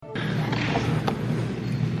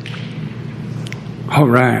All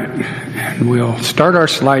right, and we'll start our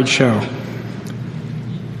slideshow.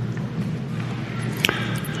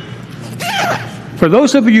 For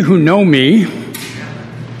those of you who know me,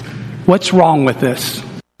 what's wrong with this?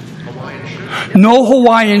 No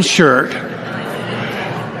Hawaiian shirt.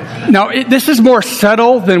 Now, this is more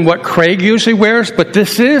subtle than what Craig usually wears, but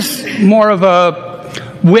this is more of a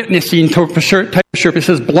witnessing type of shirt. It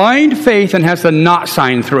says blind faith and has the not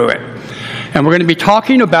sign through it. And we're going to be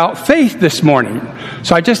talking about faith this morning.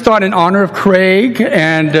 So I just thought in honor of Craig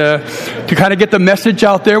and to kind of get the message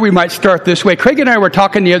out there, we might start this way. Craig and I were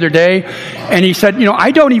talking the other day, and he said,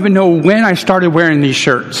 I don't even know when I started wearing these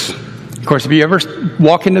shirts. Of course, if you ever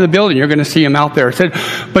walk into the building, you're going to see them out there. He said,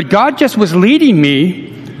 but God just was leading me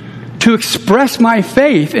to express my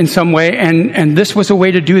faith in some way, and this was a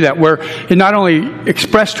way to do that, where it not only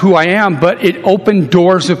expressed who I am, but it opened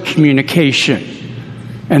doors of communication.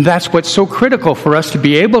 And that's what's so critical for us, to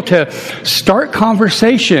be able to start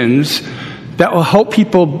conversations that will help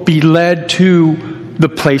people be led to the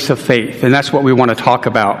place of faith. And that's what we want to talk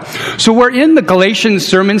about. So we're in the Galatians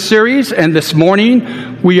sermon series, and this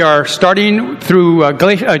morning we are starting through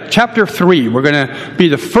chapter 3. We're going to be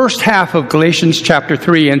the first half of Galatians chapter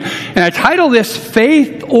 3. And I title this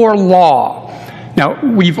Faith or Law. Now,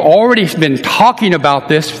 we've already been talking about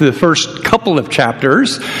this for the first couple of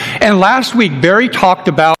chapters. And last week, Barry talked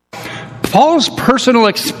about Paul's personal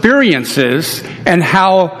experiences and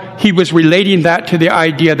how he was relating that to the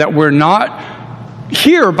idea that we're not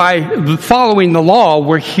here by following the law,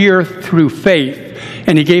 we're here through faith.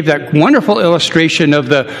 And he gave that wonderful illustration of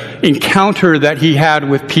the encounter that he had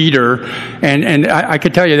with Peter. And I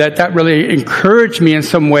could tell you that really encouraged me in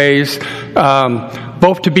some ways,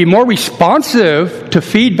 both to be more responsive to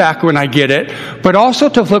feedback when I get it, but also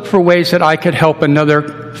to look for ways that I could help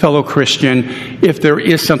another fellow Christian if there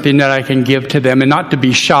is something that I can give to them, and not to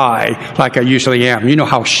be shy like I usually am. You know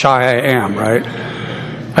how shy I am, right?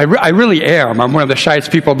 I really am. I'm one of the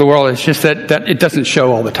shyest people in the world. It's just that it doesn't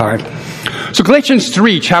show all the time. So Galatians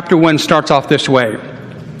 3, chapter 1 starts off this way.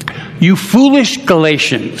 You foolish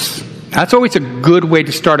Galatians. That's always a good way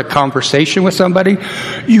to start a conversation with somebody.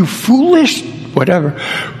 You foolish, whatever.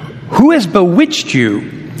 Who has bewitched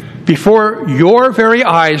you? Before your very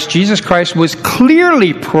eyes, Jesus Christ was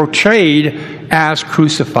clearly portrayed as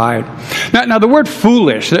crucified. Now the word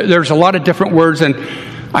foolish, there's a lot of different words, and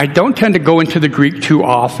I don't tend to go into the Greek too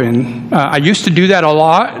often. I used to do that a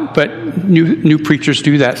lot, but new preachers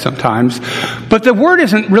do that sometimes. But the word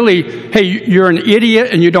isn't really, hey, you're an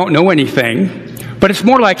idiot and you don't know anything. But it's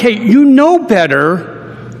more like, hey, you know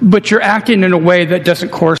better, but you're acting in a way that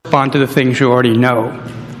doesn't correspond to the things you already know.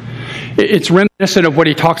 It's reminiscent of what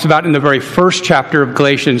he talks about in the very first chapter of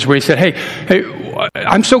Galatians, where he said, hey,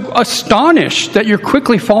 I'm so astonished that you're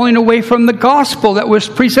quickly falling away from the gospel that was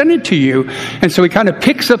presented to you. And so he kind of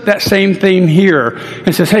picks up that same theme here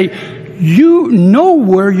and says, hey, you know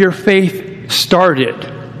where your faith started.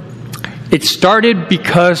 It started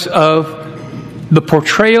because of the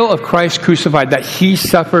portrayal of Christ crucified, that he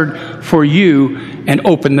suffered for you and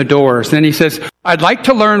opened the doors. Then he says, I'd like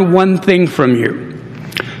to learn one thing from you.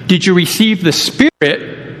 Did you receive the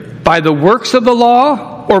Spirit by the works of the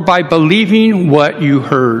law or by believing what you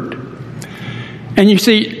heard? And you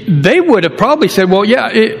see, they would have probably said, well, yeah,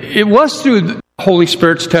 it was through the Holy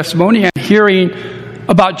Spirit's testimony and hearing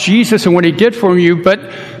about Jesus and what he did for you, but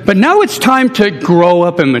now it's time to grow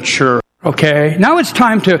up and mature, okay? Now it's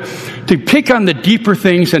time to pick on the deeper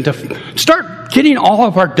things and to start getting all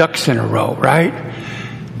of our ducks in a row, right?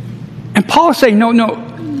 And Paul is saying, no,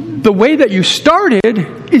 the way that you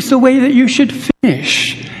started is the way that you should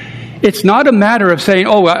finish. It's not a matter of saying,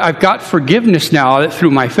 oh, I've got forgiveness now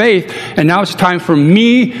through my faith, and now it's time for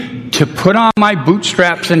me to put on my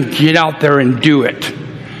bootstraps and get out there and do it.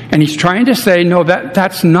 And he's trying to say, no,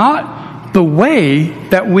 that's not the way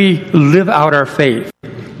that we live out our faith.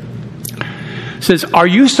 It says, are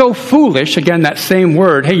you so foolish? Again, that same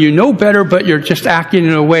word. Hey, you know better, but you're just acting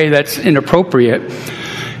in a way that's inappropriate.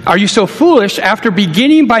 Are you so foolish? After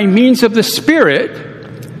beginning by means of the Spirit,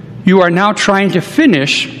 you are now trying to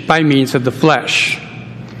finish by means of the flesh.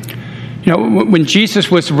 You know, when Jesus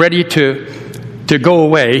was ready to go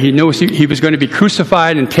away, he knows he was going to be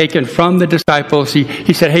crucified and taken from the disciples.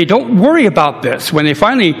 He said, hey, don't worry about this. When they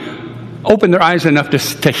finally opened their eyes enough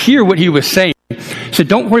to hear what he was saying, he said,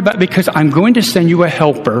 don't worry about it, because I'm going to send you a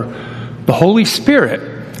helper, the Holy Spirit,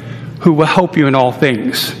 who will help you in all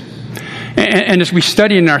things. And as we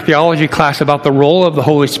study in our theology class about the role of the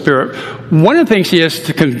Holy Spirit, one of the things he is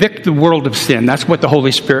to convict the world of sin. That's what the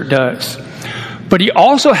Holy Spirit does. But he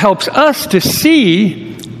also helps us to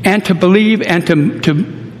see and to believe and to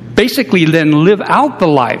basically then live out the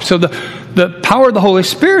life. So the power of the Holy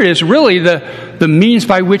Spirit is really the means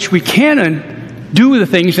by which we can do the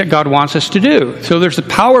things that God wants us to do. So there's a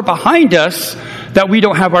power behind us that we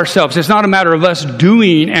don't have ourselves. It's not a matter of us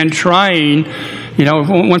doing and trying. You know,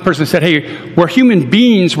 one person said, hey, we're human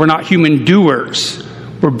beings, we're not human doers.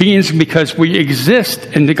 We're beings because we exist,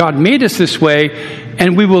 and God made us this way,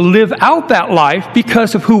 and we will live out that life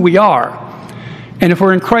because of who we are. And if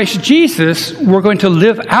we're in Christ Jesus, we're going to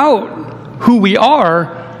live out who we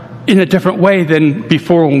are in a different way than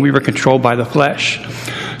before when we were controlled by the flesh.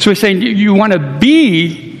 So he's saying you want to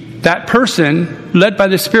be that person led by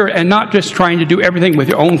the Spirit and not just trying to do everything with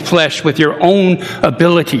your own flesh, with your own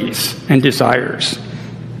abilities and desires.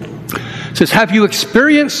 It says, have you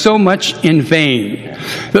experienced so much in vain?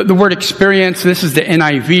 The word experience, this is the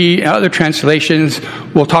NIV. Other translations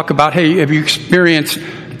will talk about, hey, have you experienced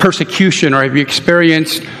persecution, or have you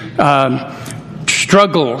experienced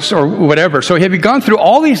struggles or whatever? So have you gone through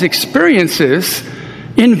all these experiences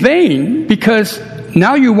in vain because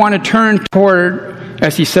now you want to turn toward,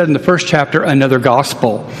 as he said in the first chapter, another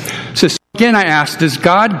gospel. So again, I ask, does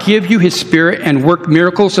God give you his Spirit and work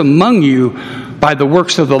miracles among you by the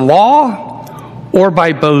works of the law or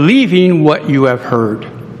by believing what you have heard?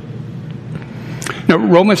 Now,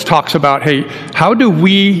 Romans talks about, hey, how do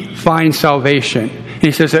we find salvation? And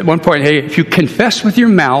he says at one point, hey, if you confess with your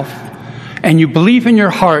mouth and you believe in your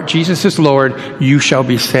heart Jesus is Lord, you shall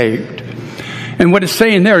be saved. And what it's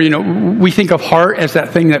saying there, you know, we think of heart as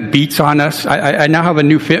that thing that beats on us. I now have a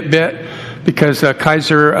new Fitbit because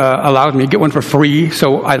Kaiser allowed me to get one for free,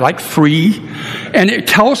 so I like free. And it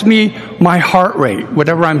tells me my heart rate,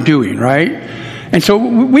 whatever I'm doing, right? And so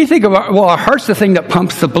we think about, well, our heart's the thing that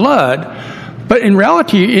pumps the blood. But in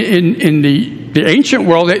reality, in the ancient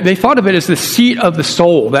world, they thought of it as the seat of the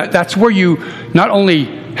soul. That's where you not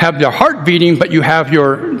only have your heart beating, but you have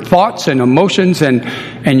your thoughts and emotions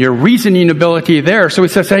and your reasoning ability there. So it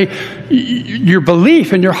says, hey, your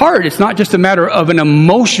belief in your heart, it's not just a matter of an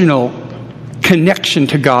emotional connection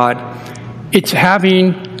to God. It's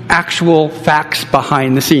having actual facts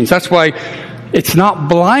behind the scenes. That's why it's not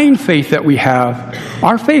blind faith that we have.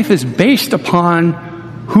 Our faith is based upon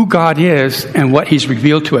who God is and what he's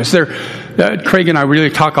revealed to us. Craig and I really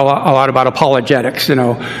talk a lot about apologetics, you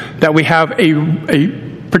know, that we have a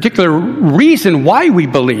particular reason why we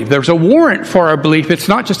believe. There's a warrant for our belief. It's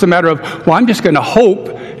not just a matter of, well, I'm just going to hope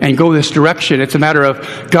and go this direction. It's a matter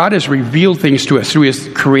of God has revealed things to us through his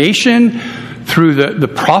creation, through the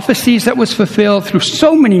prophecies that was fulfilled, through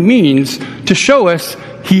so many means to show us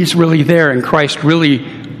he's really there and Christ really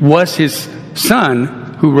was his son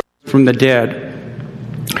who rose from the dead.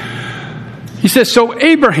 He says, so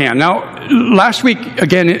Abraham. Now, last week,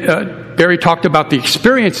 again, Barry talked about the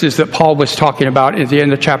experiences that Paul was talking about at the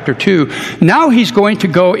end of chapter 2. Now he's going to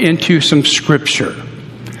go into some scripture.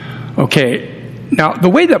 Okay, now the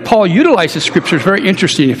way that Paul utilizes scripture is very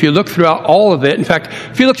interesting. If you look throughout all of it, in fact,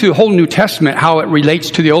 if you look through the whole New Testament, how it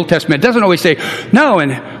relates to the Old Testament, it doesn't always say, no,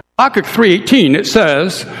 in Habakkuk 3:18 it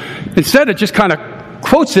says, instead it just kind of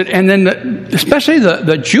quotes it, and then especially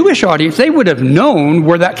the Jewish audience, they would have known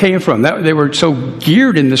where that came from. They were so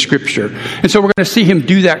geared in the scripture. And so we're going to see him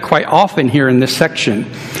do that quite often here in this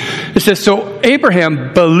section. It says, so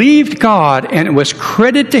Abraham believed God, and it was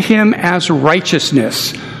credited to him as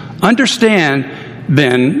righteousness. Understand,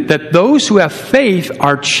 then, that those who have faith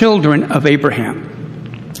are children of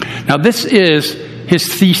Abraham. Now, this is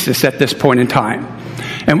his thesis at this point in time.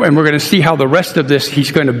 And we're going to see how the rest of this,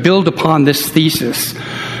 he's going to build upon this thesis,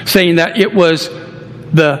 saying that it was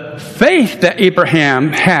the faith that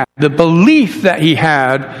Abraham had, the belief that he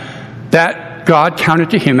had, that God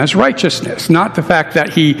counted to him as righteousness. Not the fact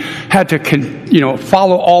that he had to,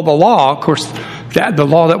 follow all the law. Of course, the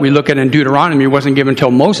law that we look at in Deuteronomy wasn't given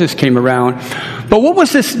until Moses came around. But what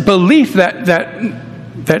was this belief that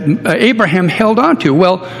Abraham held on to?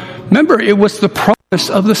 Well, remember, it was the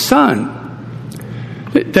promise of the son.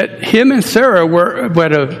 That him and Sarah were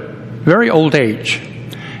at a very old age.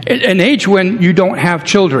 An age when you don't have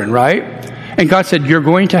children, right? And God said, you're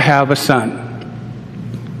going to have a son.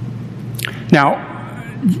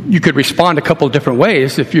 Now, you could respond a couple of different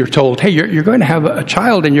ways. If you're told, hey, you're going to have a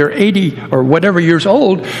child and you're 80 or whatever years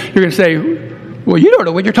old, you're going to say, well, you don't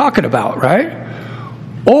know what you're talking about, right?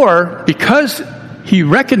 Or because he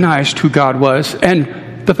recognized who God was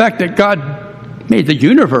and the fact that God made the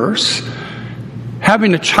universe,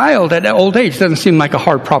 having a child at an old age doesn't seem like a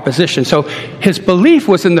hard proposition. So his belief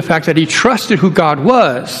was in the fact that he trusted who God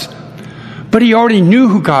was. But he already knew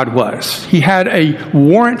who God was. He had a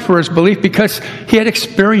warrant for his belief because he had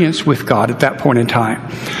experience with God at that point in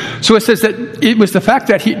time. So it says that it was the fact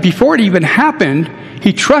that before it even happened,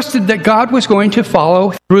 he trusted that God was going to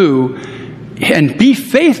follow through and be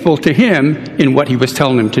faithful to him in what he was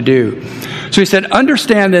telling him to do. So he said,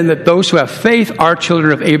 understand then that those who have faith are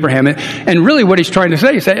children of Abraham. And really what he's trying to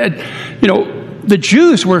say is that, the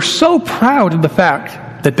Jews were so proud of the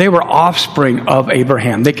fact that they were offspring of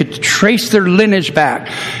Abraham. They could trace their lineage back,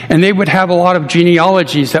 and they would have a lot of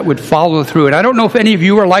genealogies that would follow through it. I don't know if any of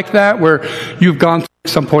you are like that, where you've gone through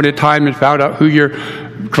at some point in time and found out who your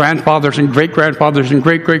grandfathers and great-grandfathers and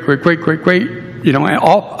great-great-great-great-great-great, and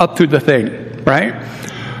all up through the thing, right?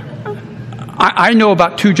 I know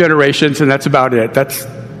about 2 generations, and that's about it.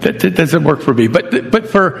 That doesn't work for me. But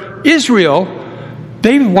for Israel,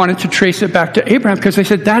 they wanted to trace it back to Abraham because they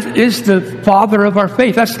said that is the father of our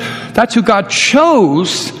faith. That's who God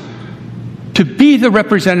chose to be the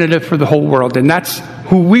representative for the whole world, and that's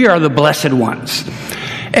who we are, the blessed ones.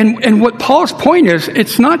 And what Paul's point is,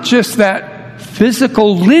 it's not just that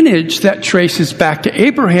physical lineage that traces back to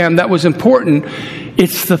Abraham that was important.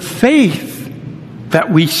 It's the faith that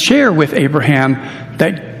we share with Abraham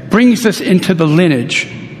that brings us into the lineage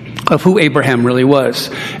of who Abraham really was.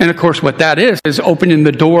 And of course what that is opening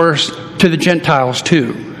the doors to the Gentiles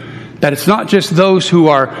too. That it's not just those who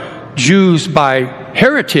are Jews by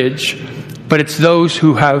heritage, but it's those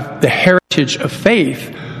who have the heritage of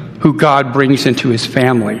faith who God brings into his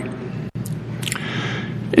family.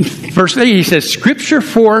 In verse 8 he says, Scripture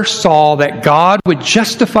foresaw that God would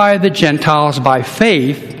justify the Gentiles by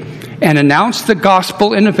faith and announce the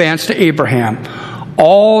gospel in advance to Abraham.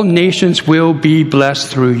 All nations will be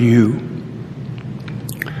blessed through you.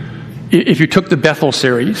 If you took the Bethel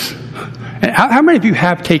series, how many of you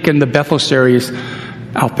have taken the Bethel series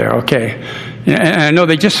out there? Okay. And I know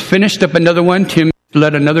they just finished up another one. Tim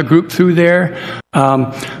led another group through there.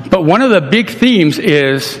 But one of the big themes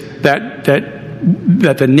is that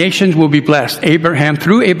the nations will be blessed.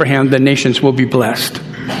 Through Abraham, the nations will be blessed.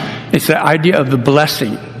 It's the idea of the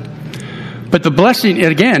blessing. But the blessing,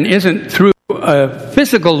 again, isn't through a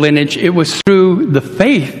physical lineage. It was through the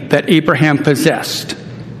faith that Abraham possessed.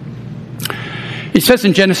 It says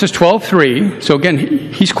in Genesis 12:3, so again,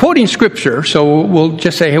 he's quoting Scripture, so we'll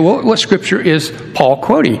just say, hey, what Scripture is Paul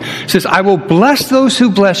quoting? It says, I will bless those who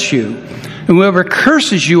bless you, and whoever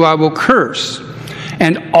curses you, I will curse.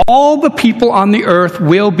 And all the people on the earth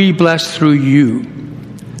will be blessed through you.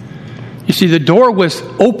 You see, the door was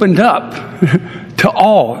opened up to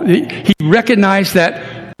all. He recognized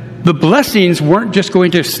that the blessings weren't just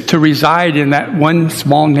going to reside in that one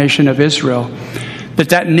small nation of Israel.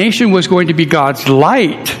 That nation was going to be God's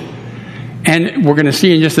light. And we're going to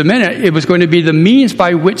see in just a minute, it was going to be the means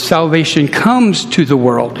by which salvation comes to the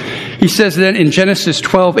world. He says then in Genesis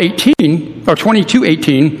 12:18 or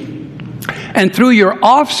 22:18, and through your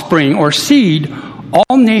offspring or seed,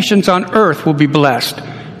 all nations on earth will be blessed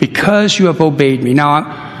because you have obeyed me.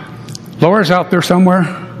 Now, Laura's out there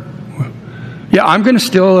somewhere. Yeah, I'm going to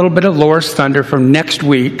steal a little bit of Laura's thunder from next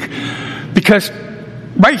week, because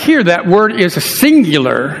right here that word is a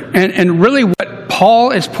singular, and really what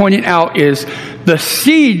Paul is pointing out is the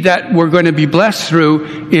seed that we're going to be blessed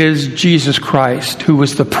through is Jesus Christ, who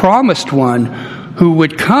was the promised one who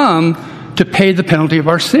would come to pay the penalty of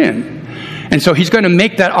our sin. And so he's going to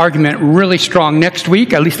make that argument really strong next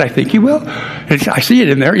week. At least I think he will. I see it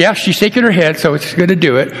in there. Yeah, she's shaking her head, so it's going to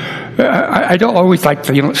do it. I don't always like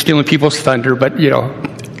stealing people's thunder, but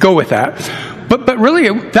go with that. But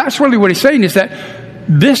really, that's really what he's saying, is that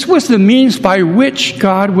this was the means by which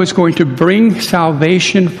God was going to bring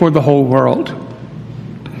salvation for the whole world.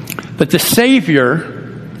 That the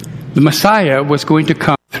Savior, the Messiah, was going to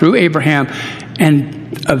come through Abraham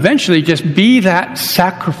and eventually just be that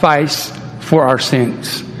sacrifice for our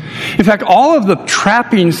sins. In fact, all of the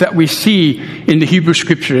trappings that we see in the Hebrew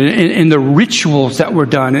Scripture, in the rituals that were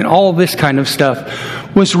done, and all this kind of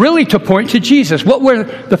stuff, was really to point to Jesus. What were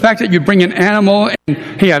the fact that you bring an animal and,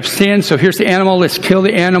 hey, I've sinned, so here's the animal, let's kill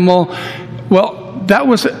the animal. Well, that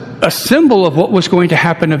was a symbol of what was going to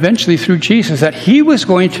happen eventually through Jesus, that he was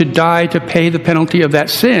going to die to pay the penalty of that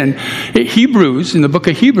sin. In the book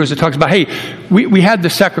of Hebrews, it talks about, hey, we had the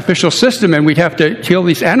sacrificial system and we'd have to kill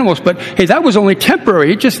these animals, but hey, that was only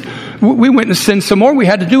temporary. We went and sinned some more. We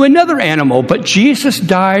had to do another animal, but Jesus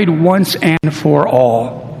died once and for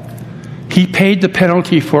all. He paid the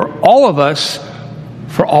penalty for all of us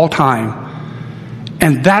for all time.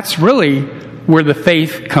 And that's really where the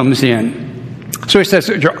faith comes in. So he says,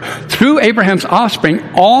 through Abraham's offspring,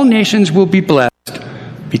 all nations will be blessed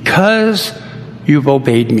because you've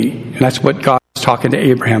obeyed me. And that's what God is talking to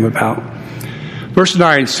Abraham about. Verse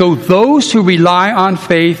 9, so those who rely on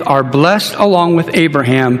faith are blessed along with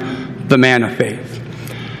Abraham, the man of faith.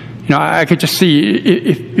 I could just see,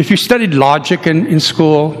 if you studied logic in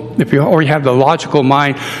school, or you have the logical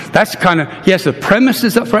mind, that's he has the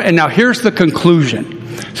premises up front, and now here's the conclusion.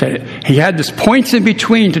 So he had this points in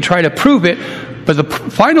between to try to prove it, but the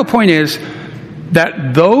final point is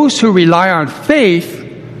that those who rely on faith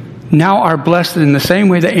now are blessed in the same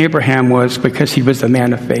way that Abraham was, because he was the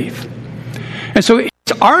man of faith. And so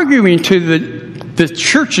it's arguing to the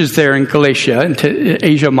churches there in Galatia and to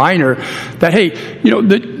Asia Minor that, hey,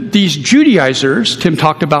 these Judaizers, Tim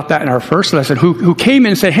talked about that in our first lesson, who came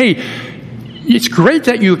in and said, hey, it's great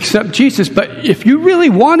that you accept Jesus, but if you really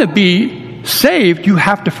want to be saved, you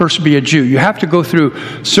have to first be a Jew. You have to go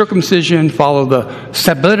through circumcision, follow the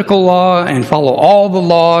Sabbatical law, and follow all the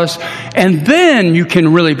laws, and then you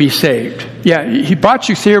can really be saved. Yeah, he brought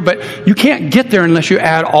you here, but you can't get there unless you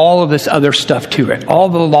add all of this other stuff to it, all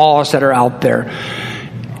the laws that are out there.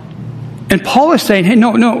 And Paul is saying, hey,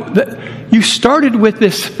 no, you started with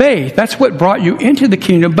this faith. That's what brought you into the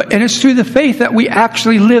kingdom, and it's through the faith that we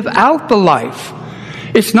actually live out the life.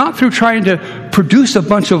 It's not through trying to produce a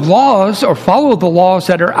bunch of laws or follow the laws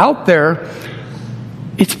that are out there.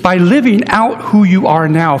 It's by living out who you are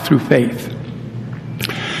now through faith.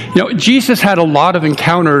 Jesus had a lot of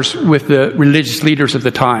encounters with the religious leaders of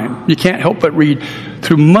the time. You can't help but read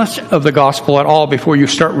through much of the gospel at all before you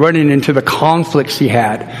start running into the conflicts he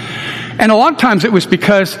had. And a lot of times it was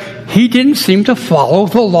because he didn't seem to follow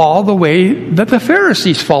the law the way that the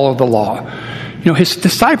Pharisees followed the law. His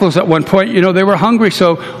disciples at one point, they were hungry,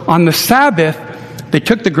 so on the Sabbath, they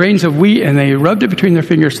took the grains of wheat and they rubbed it between their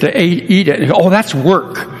fingers to eat it. And, that's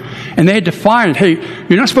work. And they had to find, hey,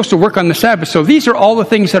 you're not supposed to work on the Sabbath, so these are all the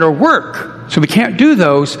things that are work. So we can't do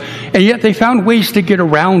those. And yet they found ways to get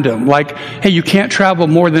around them. Like, hey, you can't travel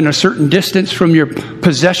more than a certain distance from your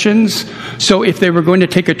possessions. So if they were going to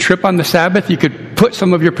take a trip on the Sabbath, you could put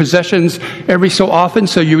some of your possessions every so often,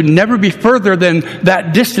 so you would never be further than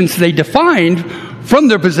that distance they defined from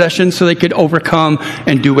their possessions, so they could overcome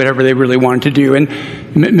and do whatever they really wanted to do. And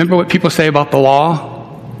remember what people say about the law?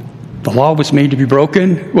 The law was made to be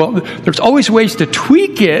broken. Well, there's always ways to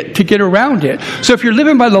tweak it to get around it. So if you're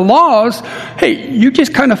living by the laws, hey, you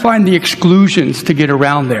just kind of find the exclusions to get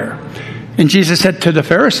around there. And Jesus said to the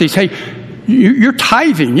Pharisees, hey, you're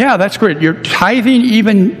tithing. Yeah, that's great. You're tithing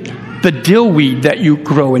even the dill weed that you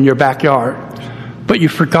grow in your backyard. But you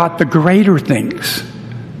forgot the greater things,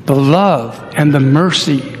 the love and the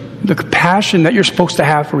mercy, the compassion that you're supposed to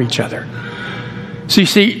have for each other. So you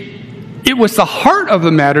see, it was the heart of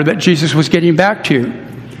the matter that Jesus was getting back to.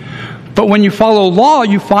 But when you follow law,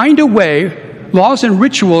 you find a way. Laws and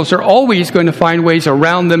rituals are always going to find ways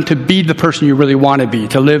around them to be the person you really want to be,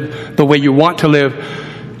 to live the way you want to live.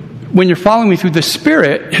 When you're following me through the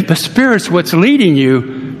Spirit's what's leading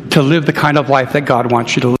you to live the kind of life that God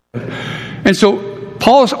wants you to live. And so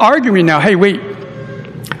Paul's arguing now, hey, wait,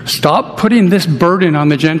 stop putting this burden on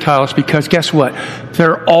the Gentiles, because guess what?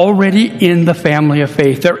 They're already in the family of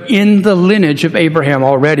faith. They're in the lineage of Abraham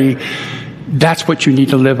already. That's what you need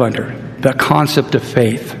to live under, the concept of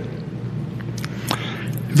faith.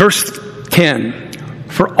 Verse 10,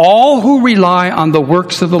 for all who rely on the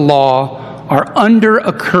works of the law are under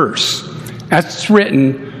a curse. As it's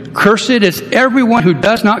written, cursed is everyone who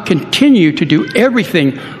does not continue to do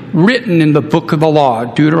everything written in the book of the law.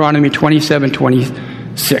 Deuteronomy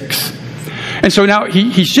 27:26. And so now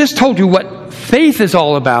he's just told you what faith is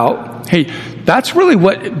all about. Hey, that's really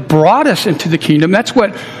what brought us into the kingdom. That's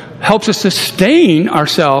what helps us sustain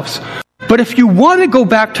ourselves. But if you want to go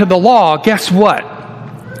back to the law, guess what?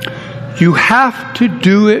 You have to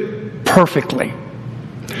do it perfectly.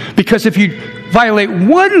 Because if you violate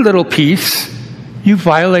one little piece, you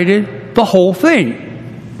violated the whole thing.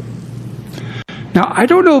 Now, I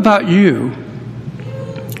don't know about you,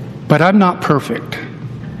 but I'm not perfect.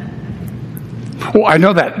 Well, I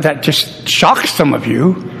know that just shocks some of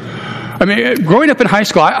you. I mean, growing up in high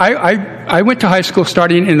school, I went to high school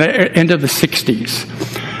starting in the end of the 60s.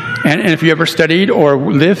 And if you ever studied or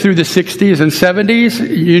lived through the 60s and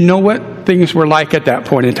 70s, you know what things were like at that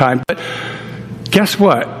point in time. But guess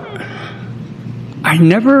what? I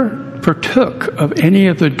never partook of any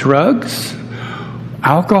of the drugs,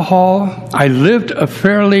 alcohol. I lived a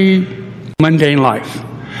fairly mundane life.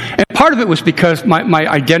 And part of it was because my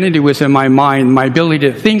identity was in my mind, my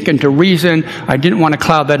ability to think and to reason. I didn't want to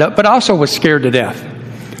cloud that up, but I also was scared to death.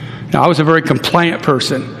 Now, I was a very compliant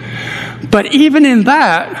person. But even in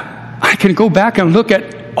that, I can go back and look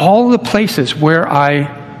at all the places where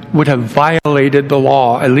I would have violated the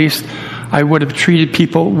law. At least I would have treated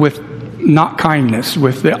people with not kindness,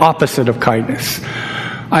 with the opposite of kindness.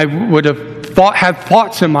 I would have had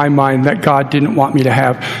thoughts in my mind that God didn't want me to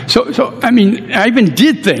have. So I mean, I even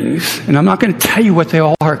did things, and I'm not going to tell you what they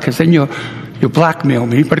all are, because then you'll blackmail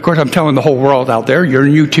me. But of course, I'm telling the whole world out there. You're on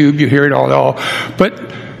YouTube, you hear it all.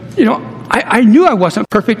 But, I knew I wasn't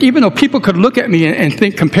perfect, even though people could look at me and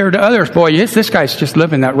think, compared to others, boy, yes, this guy's just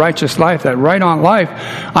living that righteous life, that right-on life.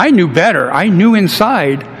 I knew better. I knew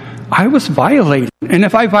inside I was violating. And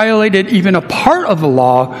if I violated even a part of the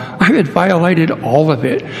law, I had violated all of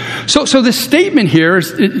it. So this statement here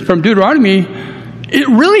is from Deuteronomy. It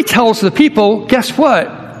really tells the people, guess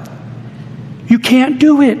what? You can't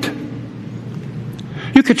do it.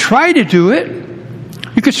 You could try to do it.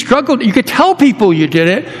 You could struggle. You could tell people you did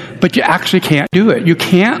it, but you actually can't do it. You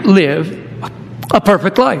can't live a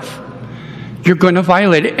perfect life. You're going to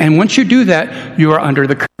violate it. And once you do that, you are under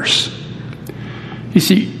the curse. You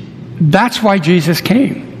see, that's why Jesus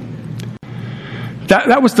came.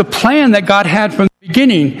 That was the plan that God had from the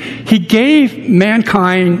beginning. He gave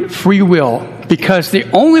mankind free will, because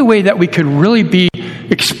the only way that we could really be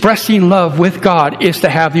expressing love with God is to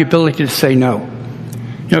have the ability to say no.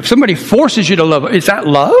 If somebody forces you to love, is that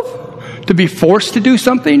love? To be forced to do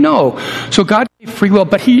something? No. So God gave free will,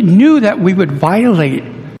 but He knew that we would violate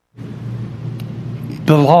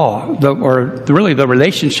the law, the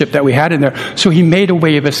relationship that we had in there. So He made a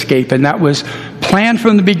way of escape, and that was planned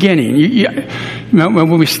from the beginning.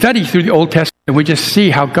 When we study through the Old Testament, we just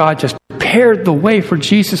see how God just prepared the way for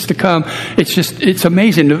Jesus to come. It's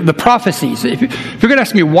amazing. The prophecies. If you're going to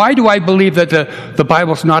ask me, why do I believe that the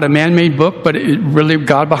Bible's not a man-made book, but it really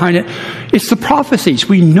God behind it? It's the prophecies.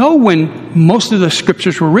 We know when most of the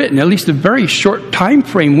scriptures were written, at least a very short time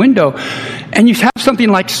frame window. And you have something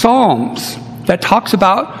like Psalms that talks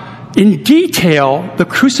about in detail the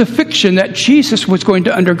crucifixion that Jesus was going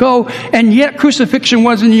to undergo, and yet crucifixion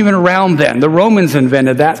wasn't even around then. The Romans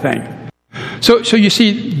invented that thing. So you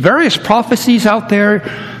see various prophecies out there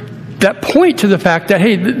that point to the fact that,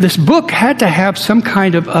 hey, this book had to have some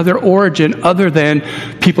kind of other origin other than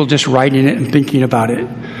people just writing it and thinking about it.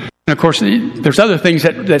 And of course, there's other things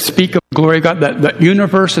that speak of the glory of God, the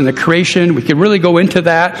universe and the creation. We could really go into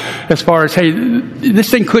that as far as, hey,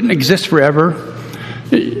 this thing couldn't exist forever.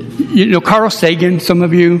 Carl Sagan, some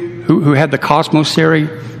of you who had the Cosmos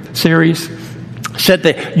series, said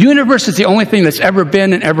the universe is the only thing that's ever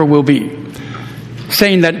been and ever will be,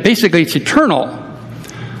 saying that basically it's eternal.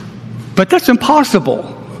 But that's impossible,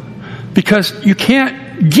 because you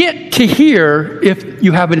can't get to here if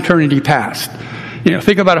you have eternity past.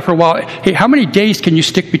 Think about it for a while. Hey, how many days can you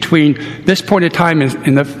stick between this point in time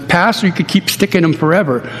in the past, or you could keep sticking them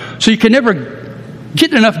forever? So you can never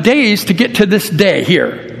get enough days to get to this day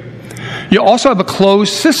here. You also have a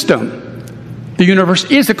closed system. The universe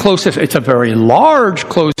is a closed system. It's a very large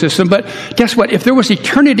closed system, but guess what? If there was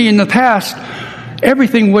eternity in the past,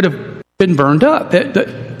 everything would have been burned up.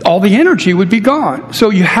 All the energy would be gone. So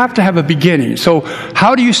you have to have a beginning. So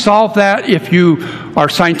how do you solve that if you are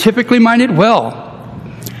scientifically minded? Well,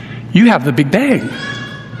 you have the Big Bang.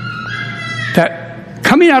 That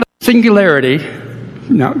coming out of singularity,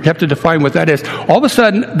 now you have to define what that is. All of a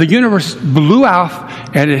sudden, the universe blew off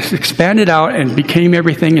and it expanded out and became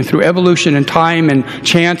everything, and through evolution and time and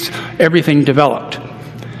chance, everything developed.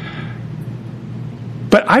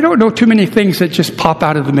 But I don't know too many things that just pop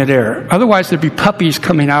out of the midair. Otherwise, there'd be puppies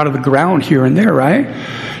coming out of the ground here and there, right?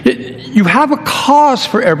 You have a cause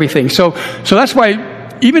for everything. So that's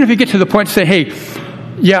why, even if you get to the point to say, hey,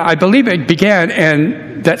 yeah, I believe it began,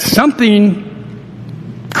 and that something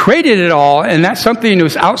created it all, and that something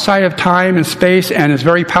was outside of time and space and is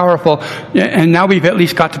very powerful, and now we've at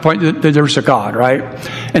least got to the point that there's a God, right?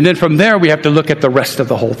 And then from there, we have to look at the rest of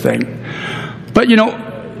the whole thing. But,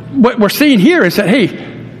 what we're seeing here is that, hey,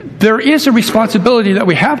 there is a responsibility that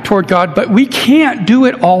we have toward God, but we can't do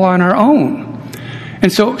it all on our own.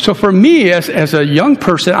 And so for me, as a young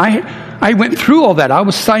person, I went through all that. I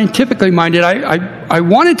was scientifically minded. I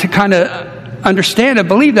wanted to kind of understand and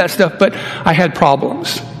believe that stuff, but I had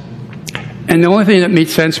problems. And the only thing that made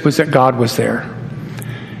sense was that God was there.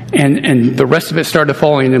 And the rest of it started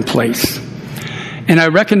falling in place. And I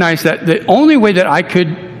recognized that the only way that I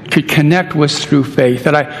could connect was through faith,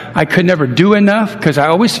 that I could never do enough because I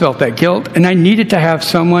always felt that guilt, and I needed to have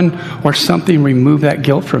someone or something remove that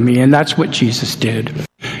guilt from me, and that's what Jesus did.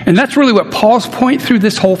 And that's really what Paul's point through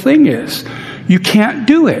this whole thing is. You can't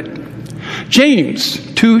do it. James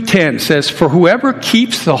 2:10 says, "For whoever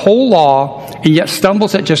keeps the whole law and yet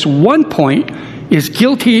stumbles at just one point is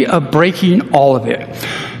guilty of breaking all of it."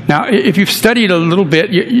 Now, if you've studied a little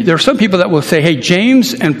bit, there are some people that will say, hey,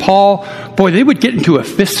 James and Paul, boy, they would get into a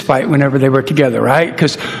fist fight whenever they were together, right?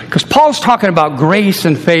 Because Paul's talking about grace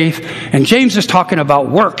and faith, and James is talking about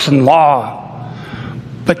works and law.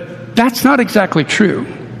 But that's not exactly true.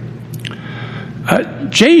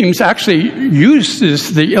 James actually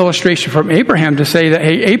uses the illustration from Abraham to say that,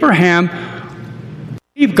 hey, Abraham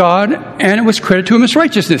believed God, and it was credited to him as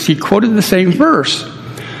righteousness. He quoted the same verse.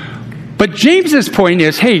 But James's point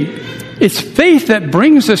is, hey, it's faith that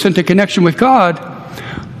brings us into connection with God,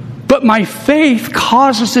 but my faith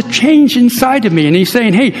causes a change inside of me. And he's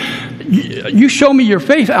saying, hey, you show me your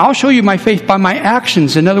faith, I'll show you my faith by my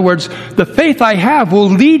actions. In other words, the faith I have will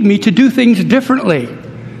lead me to do things differently.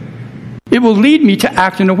 It will lead me to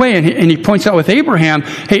act in a way. And he points out with Abraham,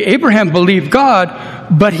 hey, Abraham believed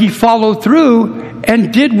God, but he followed through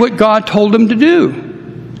and did what God told him to do.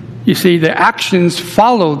 You see, the actions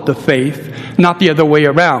followed the faith, not the other way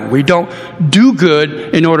around. We don't do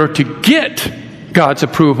good in order to get God's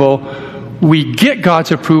approval. We get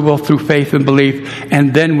God's approval through faith and belief,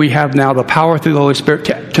 and then we have now the power through the Holy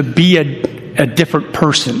Spirit to be a different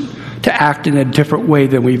person, to act in a different way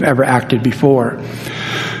than we've ever acted before.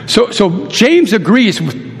 So James agrees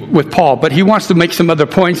with Paul, but he wants to make some other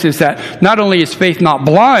points, is that not only is faith not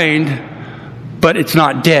blind, but it's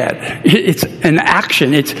not dead. It's an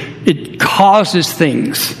action. It causes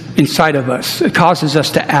things inside of us. It causes us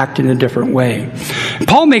to act in a different way.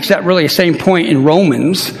 Paul makes that really the same point in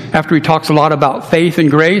Romans after he talks a lot about faith and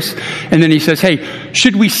grace. And then he says, hey,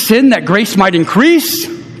 should we sin that grace might increase?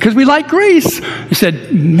 Because we like grace. He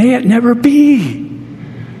said, may it never be.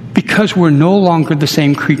 Because we're no longer the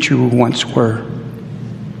same creature we once were.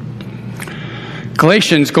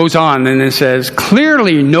 Galatians goes on and it says,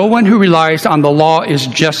 clearly no one who relies on the law is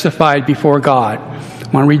justified before God.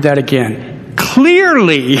 I want to read that again.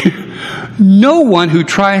 Clearly no one who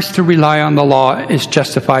tries to rely on the law is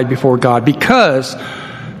justified before God, because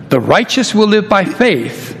the righteous will live by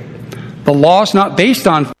faith. The law is not based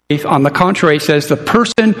on faith. On the contrary, it says the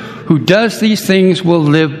person who does these things will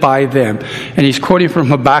live by them. And he's quoting from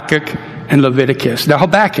Habakkuk and Leviticus. Now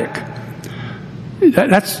Habakkuk,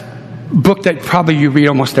 that's book that probably you read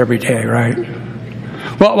almost every day, right?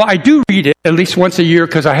 Well, I do read it at least once a year,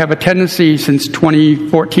 because I have a tendency since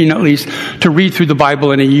 2014 at least to read through the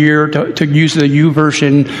Bible in a year, to use the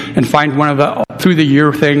YouVersion and find one of the through the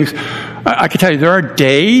year things. I can tell you there are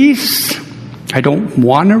days I don't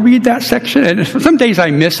want to read that section, and some days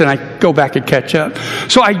I miss and I go back and catch up.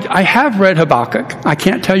 So I have read Habakkuk. I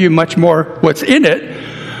can't tell you much more what's in it,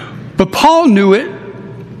 but Paul knew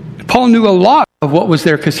it. Paul knew a lot of what was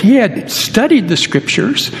there because he had studied the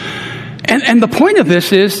scriptures. And the point of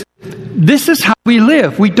this is how we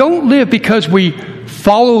live. We don't live because we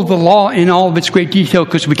follow the law in all of its great detail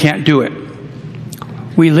because we can't do it.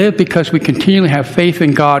 We live because we continually have faith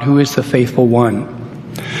in God, who is the faithful one.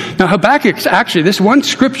 Now Habakkuk, actually, this one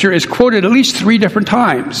scripture is quoted at least 3 different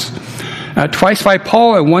times. Twice by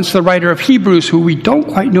Paul, and once the writer of Hebrews, who we don't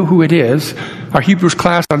quite know who it is. Our Hebrews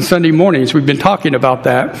class on Sunday mornings, we've been talking about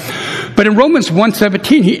that. But in Romans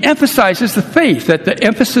 1:17, he emphasizes the faith, that the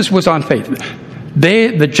emphasis was on faith.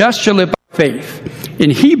 The just shall live by faith.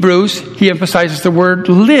 In Hebrews, he emphasizes the word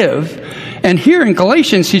live. And here in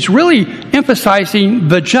Galatians, he's really emphasizing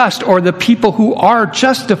the just, or the people who are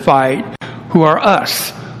justified, who are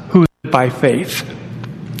us, who live by faith.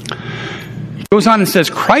 Goes on and says,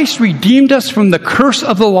 Christ redeemed us from the curse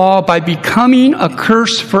of the law by becoming a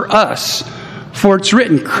curse for us. For it's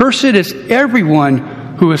written, cursed is everyone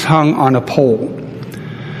who is hung on a pole.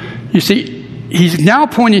 You see, he's now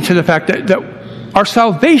pointing to the fact that our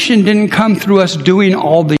salvation didn't come through us doing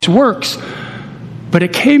all these works, but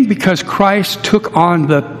it came because Christ took on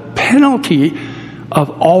the penalty of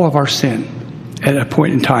all of our sin at a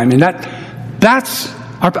point in time. And that's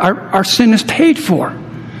our sin is paid for.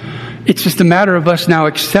 It's just a matter of us now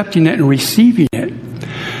accepting it and receiving it.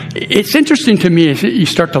 It's interesting to me as you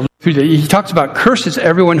start to look through that. He talks about curses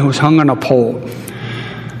everyone who's hung on a pole.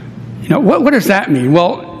 You know, what does that mean?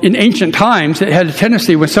 Well, in ancient times, it had a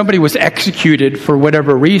tendency when somebody was executed for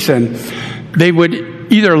whatever reason, they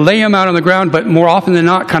would either lay him out on the ground, but more often than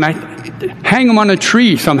not, kind of hang him on a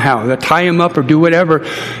tree somehow, to tie him up or do whatever,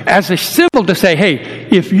 as a symbol to say, hey,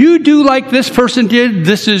 if you do like this person did,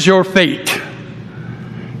 this is your fate.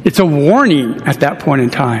 It's a warning at that point in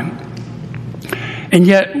time. And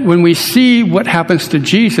yet, when we see what happens to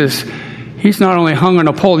Jesus, he's not only hung on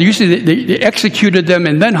a pole. Usually they executed them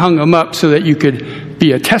and then hung him up so that you could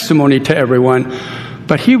be a testimony to everyone.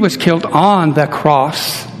 But he was killed on that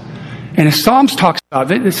cross. And as Psalms talks about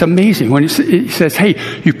it, it's amazing. When it says,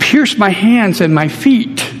 hey, you pierced my hands and my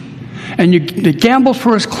feet. and they gambled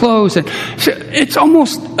for his clothes. And it's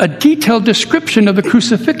almost a detailed description of the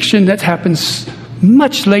crucifixion that happens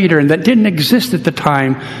much later and that didn't exist at the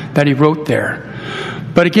time that he wrote there.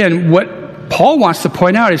 But again, what Paul wants to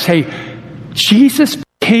point out is, hey, Jesus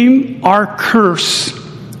became our curse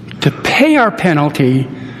to pay our penalty,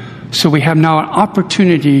 so we have now an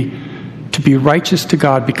opportunity to be righteous to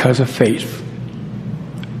God because of faith.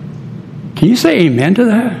 Can you say amen to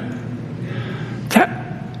that?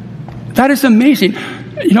 That is amazing.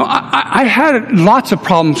 You know, I had lots of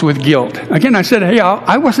problems with guilt. Again, I said, hey,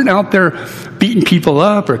 I wasn't out there beating people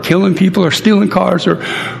up or killing people or stealing cars,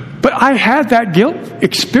 but I had that guilt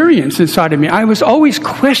experience inside of me. I was always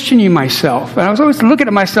questioning myself, and I was always looking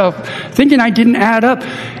at myself, thinking I didn't add up.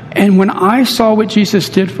 And when I saw what Jesus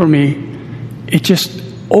did for me, it just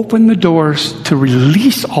opened the doors to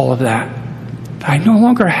release all of that. I no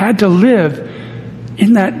longer had to live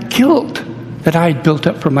in that guilt that I had built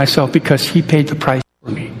up for myself because he paid the price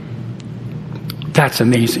for me. That's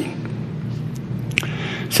amazing.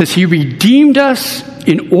 It says he redeemed us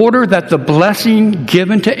in order that the blessing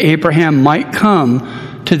given to Abraham might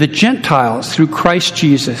come to the Gentiles through Christ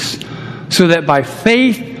Jesus, so that by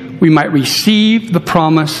faith we might receive the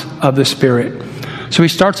promise of the Spirit. So he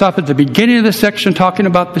starts off at the beginning of the section talking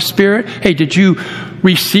about the Spirit. Hey, did you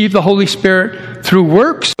receive the Holy Spirit through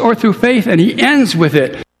works or through faith? And he ends with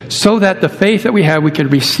it, so that the faith that we have, we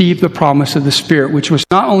could receive the promise of the Spirit, which was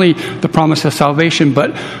not only the promise of salvation,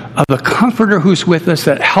 but of the Comforter who's with us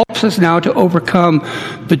that helps us now to overcome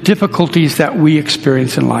the difficulties that we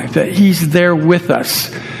experience in life, that he's there with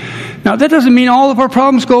us. Now, that doesn't mean all of our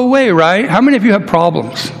problems go away, right? How many of you have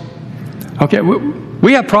problems? Okay,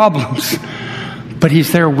 we have problems, but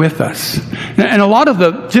he's there with us. And a lot of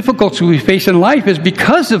the difficulties we face in life is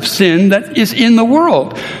because of sin that is in the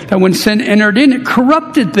world. That when sin entered in, it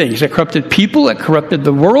corrupted things. It corrupted people. It corrupted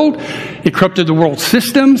the world. It corrupted the world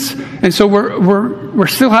systems. And so we're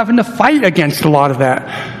still having to fight against a lot of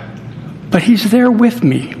that. But he's there with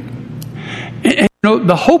me. And you know,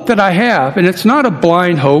 the hope that I have, and it's not a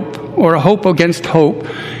blind hope or a hope against hope,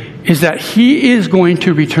 is that he is going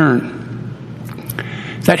to return.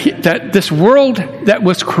 That this world that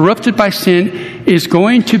was corrupted by sin is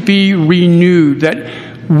going to be renewed,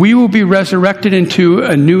 that we will be resurrected into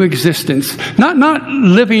a new existence. Not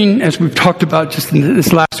living, as we've talked about just in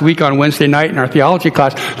this last week on Wednesday night in our theology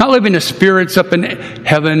class, not living as spirits up in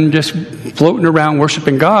heaven just floating around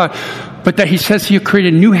worshiping God, but that he says he'll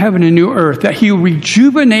create a new heaven and new earth, that he'll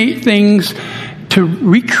rejuvenate things to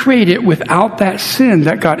recreate it without that sin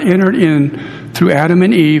that got entered in through Adam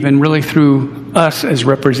and Eve and really through us as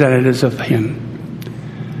representatives of him.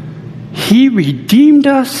 He redeemed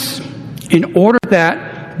us in order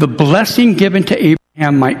that the blessing given to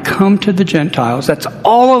Abraham might come to the Gentiles. That's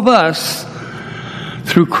all of us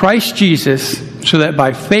through Christ Jesus, so that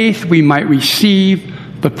by faith we might receive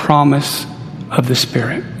the promise of the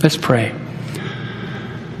Spirit. Let's pray.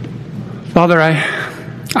 Father,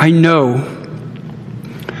 I know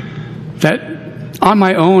that on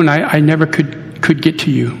my own I never could get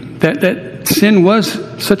to you. That sin was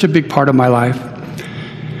such a big part of my life.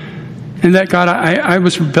 And that, God, I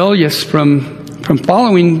was rebellious from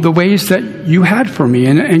following the ways that you had for me.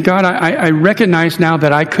 And God, I recognize now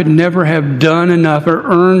that I could never have done enough or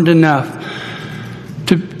earned enough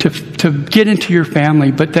to get into your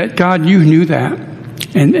family. But that, God, you knew that.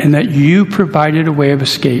 And that you provided a way of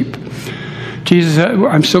escape. Jesus,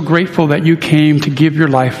 I'm so grateful that you came to give your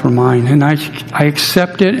life for mine. And I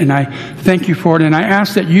accept it, and I thank you for it. And I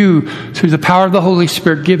ask that you, through the power of the Holy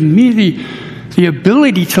Spirit, give me the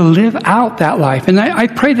ability to live out that life. And I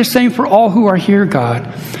pray the same for all who are here,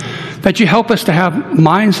 God. That you help us to have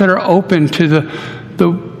minds that are open to the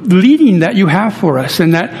leading that you have for us.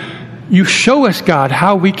 And that you show us, God,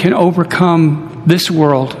 how we can overcome this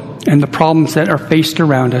world and the problems that are faced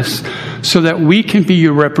around us, so that we can be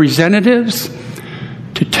your representatives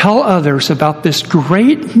to tell others about this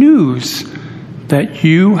great news that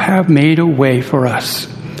you have made a way for us.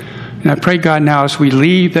 And I pray, God, now as we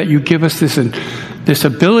leave, that you give us this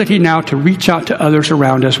ability now to reach out to others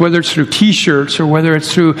around us, whether it's through T-shirts or whether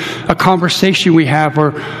it's through a conversation we have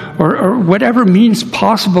or whatever means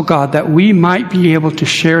possible, God, that we might be able to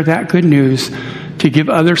share that good news, to give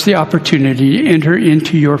others the opportunity to enter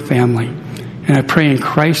into your family. And I pray in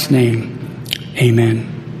Christ's name, amen.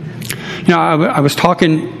 You know, I was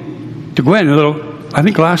talking to Gwen a little, I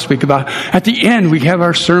think last week, about at the end we have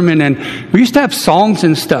our sermon, and we used to have songs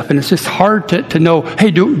and stuff, and it's just hard to know,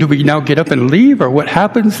 hey, do we now get up and leave, or what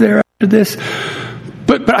happens there after this?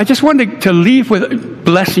 But I just wanted to leave with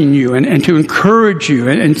blessing you and to encourage you.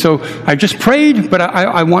 And so I just prayed, but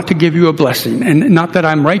I want to give you a blessing. And not that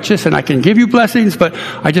I'm righteous and I can give you blessings, but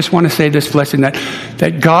I just want to say this blessing,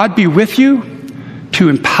 that God be with you, to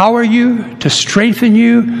empower you, to strengthen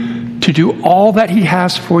you, to do all that he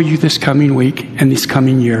has for you this coming week and this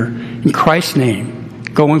coming year. In Christ's name,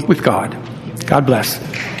 go with God. God bless.